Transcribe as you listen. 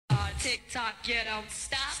tick tock, you don't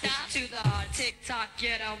stop. Stop to the tick tock,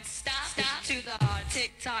 you don't stop. Stop to the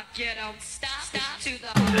tick tock, you don't stop. Stop to the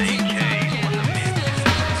tick tock, you don't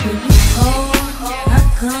stop. I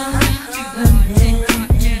come running,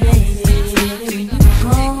 baby. When you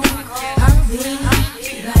call, I'll be right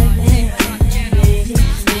there, baby.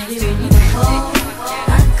 Baby, when you call,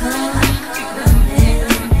 I come running,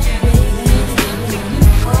 baby. When you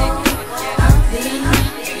call, I'll be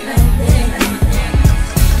right there.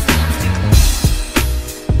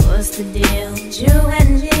 What's the deal with you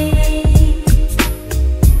and me?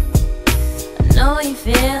 I know you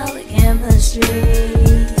feel the chemistry.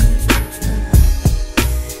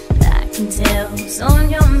 Tell who's on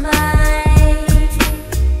your mind.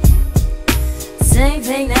 Same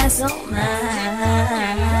thing that's on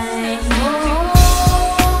mine. Oh,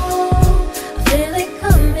 I feel it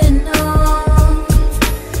coming on.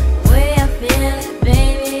 The way I feel it,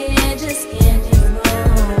 baby, it just can't be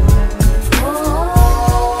wrong. Oh,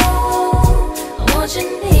 I want you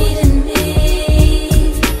needing me.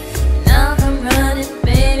 Now I'm running,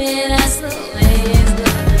 baby, that's the way it's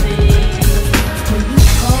gonna be. When you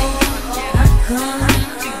call, come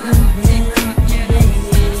running, baby.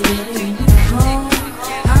 When you call,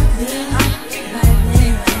 I'll be right there,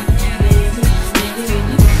 baby. Baby, when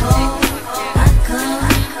you call, I come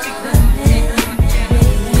running,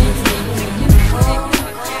 baby. When you call,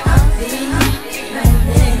 I'll be right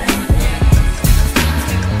there.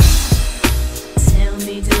 Tell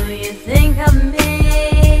me, do you think of me?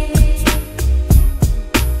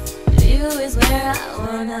 You is where I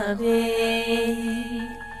wanna be.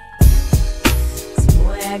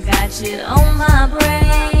 I got you on my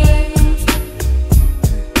brain.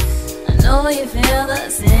 I know you feel the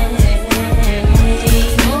same.